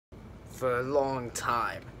for a long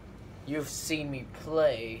time, you've seen me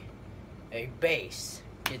play a bass,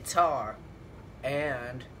 guitar,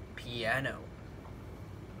 and piano.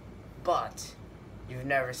 But you've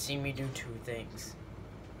never seen me do two things.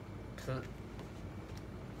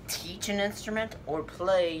 Teach an instrument or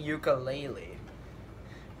play ukulele.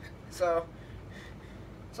 So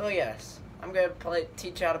yes, I'm gonna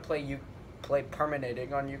teach how to play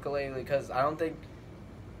permanating on ukulele because I don't think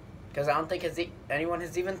anyone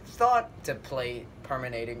has even thought to play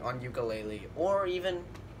permanating on ukulele, or even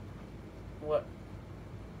or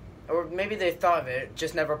maybe they thought of it,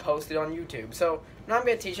 just never posted on YouTube. So now I'm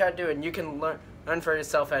gonna teach you how to do it, and you can learn for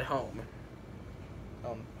yourself at home.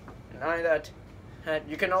 Not only that,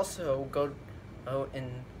 you can also go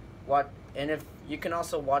if you can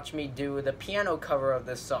also watch me do the piano cover of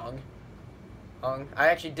this song. I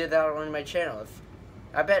actually did that on my channel.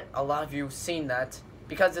 I bet a lot of you have seen that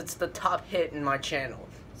because it's the top hit in my channel.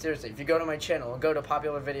 Seriously, if you go to my channel and go to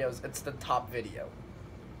popular videos, it's the top video.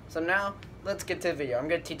 So now, let's get to the video. I'm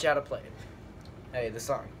going to teach you how to play it. Hey, the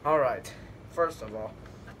song. Alright, first of all,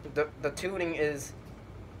 the tuning is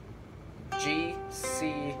G,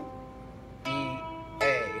 C, E,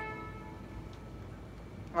 A.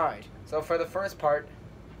 Alright, so for the first part,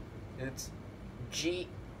 it's G.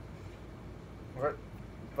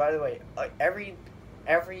 By the way,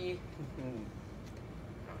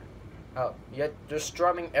 you're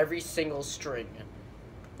strumming every single string,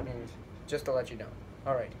 just to let you know.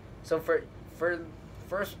 Alright, so for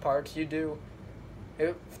first part, you do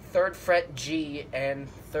 3rd fret G and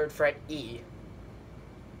 3rd fret E,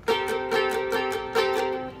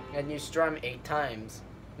 and you strum 8 times.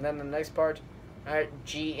 And then the next part,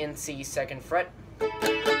 G and C 2nd fret,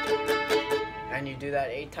 and you do that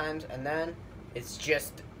 8 times, and then it's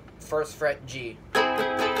just 1st fret G.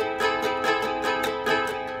 And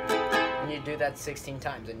you do that 16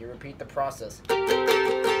 times, and you repeat the process.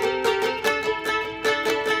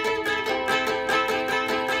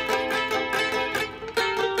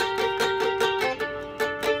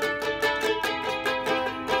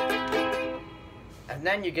 And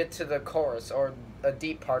then you get to the chorus, or a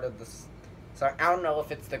deep part of this. So I don't know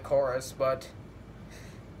if it's the chorus, but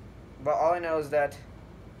all I know is that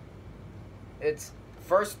it's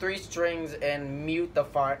first 3 strings and mute the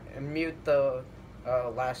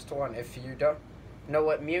last one. If you don't know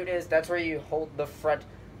what mute is, that's where you hold the fret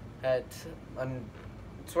it's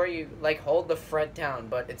where you hold the fret down,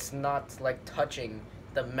 but it's not like touching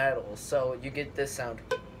the metal, so you get this sound.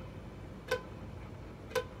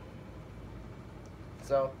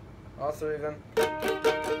 So all 3 of them.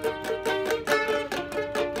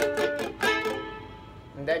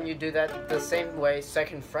 And then you do that the same way,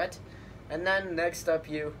 2nd fret. And then next up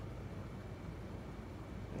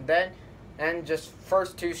and just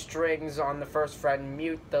first 2 strings on the 1st fret and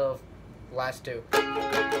mute the last 2.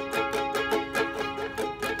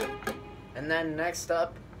 And then next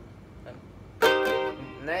up,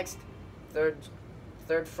 third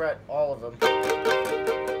fret, all of them.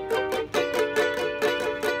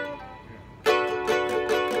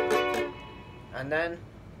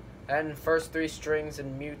 And first 3 strings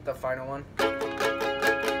and mute the final one.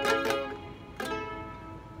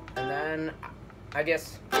 And then, I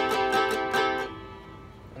guess,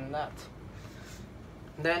 and that.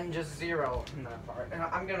 Then just 0 in that part. And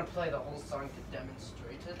I'm gonna play the whole song to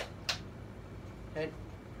demonstrate it.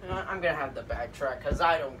 And I'm gonna have the backtrack because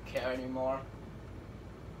I don't care anymore.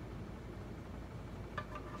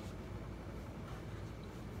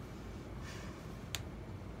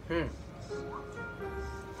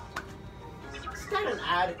 Is that an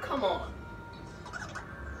ad? Come on.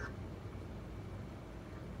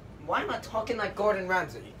 Why am I talking like Gordon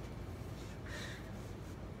Ramsay?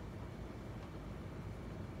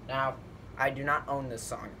 Now, I do not own this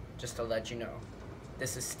song, just to let you know.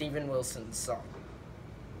 This is Steven Wilson's song.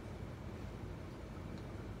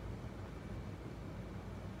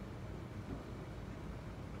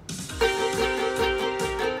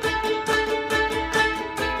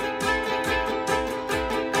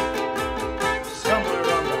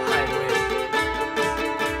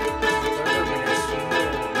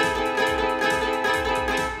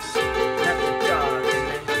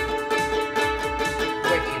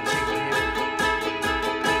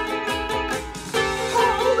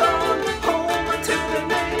 Hold on, hold my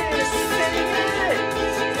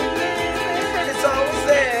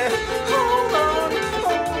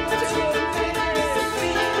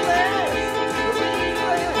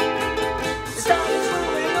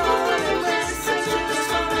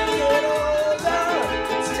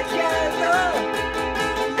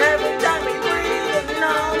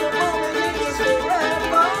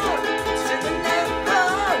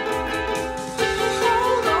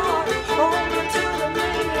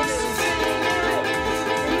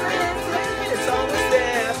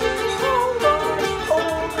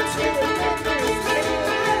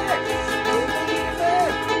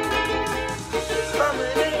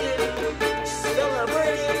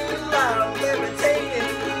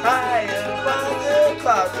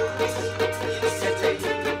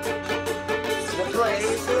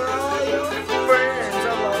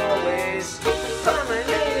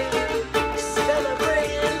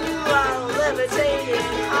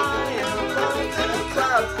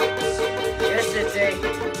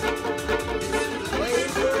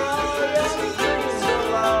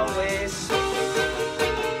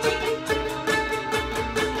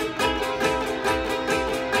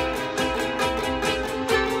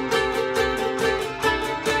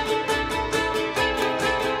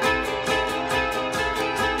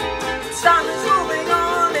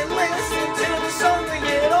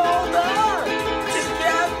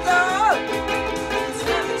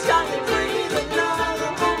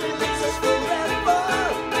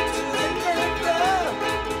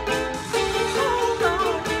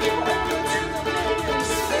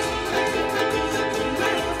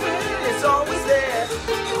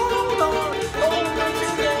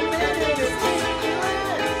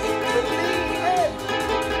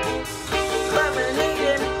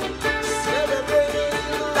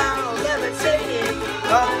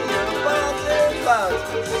above the clouds.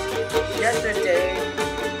 Yesterday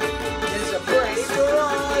is a place where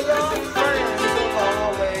all your friends will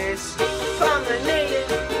always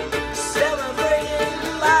promenading, celebrating,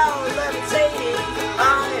 loud, levitating.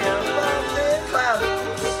 I am above the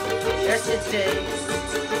clouds. Yesterday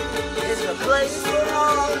is a place where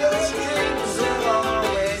all your dreams will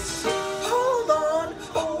always hold on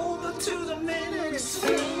to the minute, it's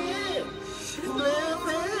fleeting, live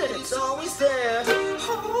it, it's always there.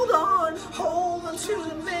 Hold on to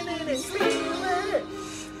the minute, it's feel it,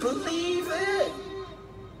 believe it.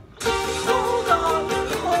 Hold on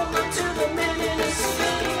to the minute, it's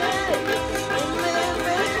feel it, live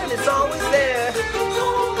it, it's always there.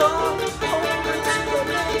 Hold on to the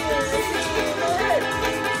minute, it's feel it,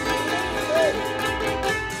 believe it.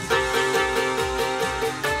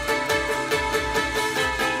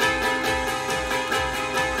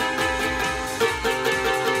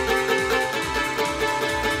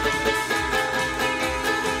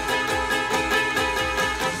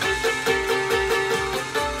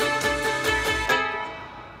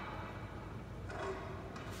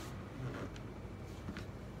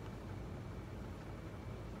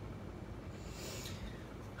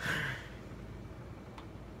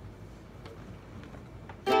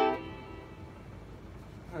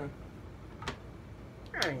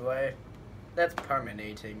 Anyway, that's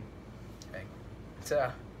Permanating. Okay.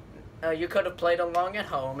 So, you could have played along at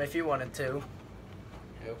home if you wanted to.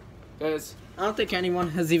 Because I don't think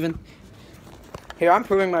anyone has even... Here, I'm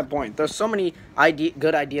proving my point. There's so many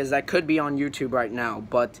good ideas that could be on YouTube right now,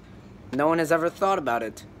 but no one has ever thought about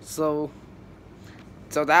it. So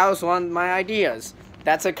that was one of my ideas.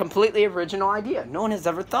 That's a completely original idea. No one has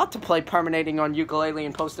ever thought to play Permanating on ukulele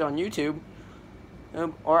and post it on YouTube.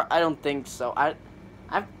 Or I don't think so. I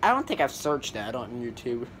don't think I've searched that on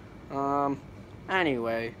YouTube.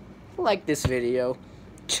 Anyway, like this video.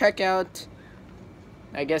 Check out,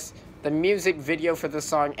 I guess, the music video for the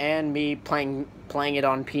song and me playing it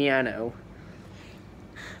on piano.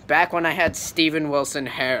 Back when I had Steven Wilson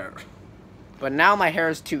hair. But now my hair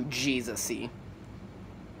is too Jesus-y.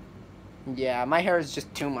 Yeah, my hair is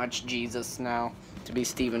just too much Jesus now to be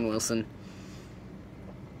Steven Wilson.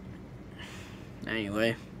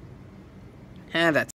 Anyway. That's